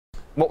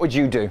What would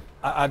you do?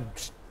 I'd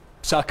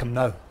sack him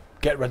now.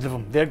 Get rid of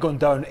him. They're going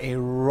down a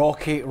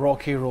rocky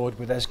road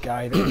with this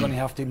guy. They're going to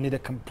have to need a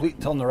complete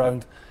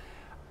turnaround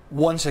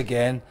once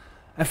again.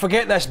 And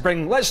forget this.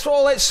 Let's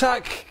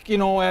sack,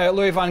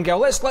 Louis van Gaal.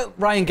 Let's let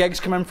Ryan Giggs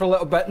come in for a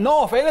little bit.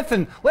 No, if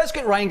anything, let's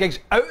get Ryan Giggs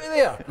out of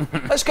there.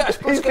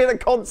 He's been a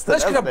constant.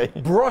 Let's get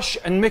a brush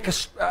and make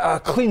a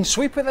clean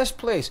sweep of this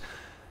place.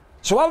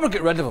 So I would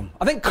get rid of him.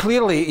 I think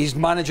clearly he's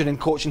managing and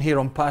coaching here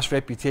on past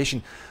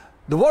reputation.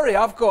 The worry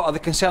I've got, or the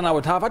concern I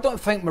would have, I don't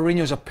think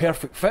Mourinho's a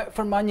perfect fit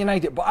for Man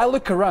United, but I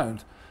look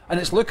around and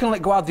it's looking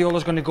like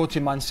Guardiola's going to go to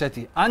Man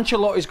City.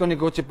 Ancelotti's going to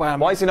go to Bayern.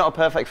 Why is he not a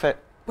perfect fit?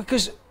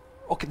 Because,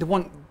 okay, they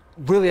want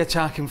really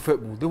attacking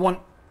football. They want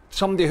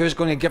somebody who's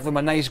going to give them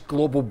a nice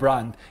global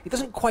brand. He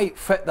doesn't quite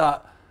fit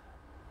that.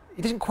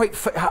 He doesn't quite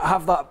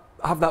have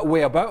that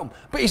way about him.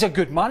 But he's a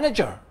good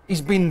manager.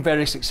 He's been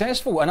very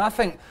successful, and I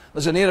think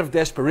there's an air of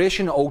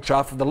desperation at Old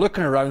Trafford. They're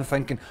looking around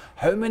thinking,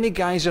 how many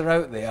guys are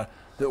out there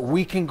that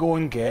we can go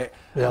and get?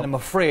 Yep. And I'm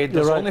afraid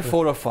there's only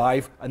 4 or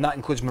 5, and that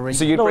includes Mourinho.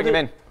 So you'd bring him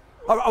in?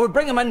 I would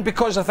bring him in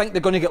because I think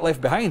they're going to get left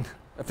behind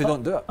if they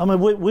don't do it. I mean,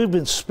 we've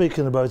been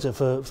speaking about it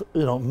for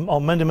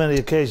on many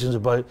occasions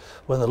about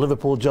when the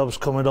Liverpool job's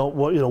coming up,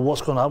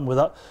 what's going to happen with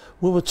that.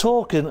 We were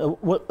talking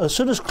as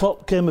soon as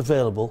Klopp came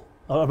available.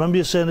 I remember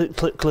you saying it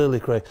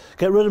clearly, Craig.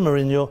 Get rid of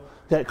Mourinho,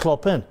 get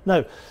Klopp in.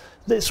 Now,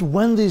 it's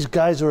when these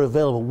guys are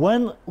available.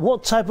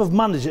 What type of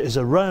manager is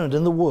around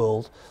in the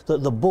world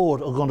that the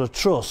board are going to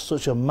trust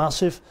such a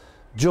massive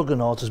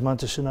juggernaut as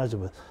Manchester United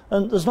with?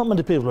 And there's not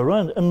many people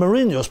around. And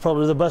Mourinho's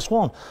probably the best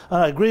one.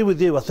 And I agree with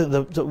you. I think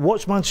that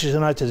watch Manchester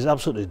United is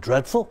absolutely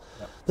dreadful.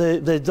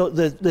 Yep.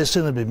 They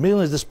seem to be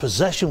meaningless. This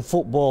possession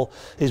football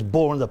is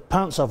boring the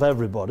pants off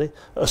everybody,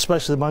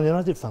 especially the Man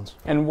United fans.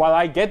 And while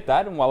I get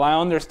that, and while I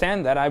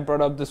understand that, I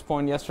brought up this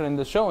point yesterday in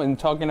the show in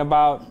talking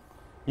about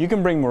you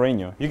can bring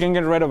Mourinho, you can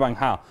get rid of Van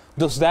Gaal.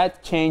 Does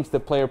that change the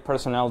player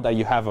personnel that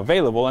you have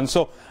available? And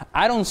so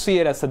I don't see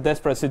it as a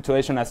desperate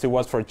situation as it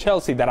was for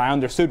Chelsea, that I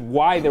understood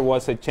why there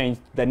was a change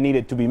that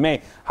needed to be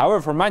made.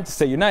 However, for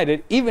Manchester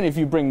United, even if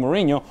you bring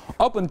Mourinho,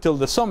 up until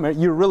the summer,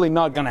 you're really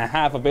not going to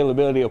have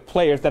availability of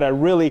players that are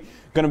really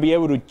going to be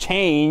able to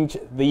change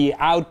the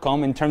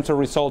outcome in terms of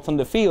results on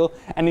the field,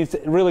 and it's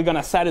really going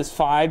to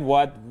satisfy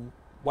what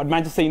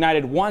Manchester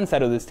United wants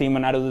out of this team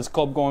and out of this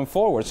club going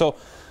forward. So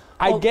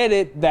I get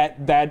it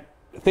that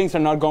things are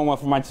not going well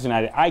for Manchester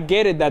United. I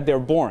get it that they're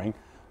boring,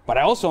 but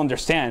I also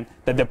understand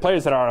that the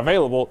players that are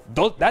available,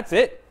 that's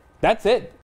it. That's it.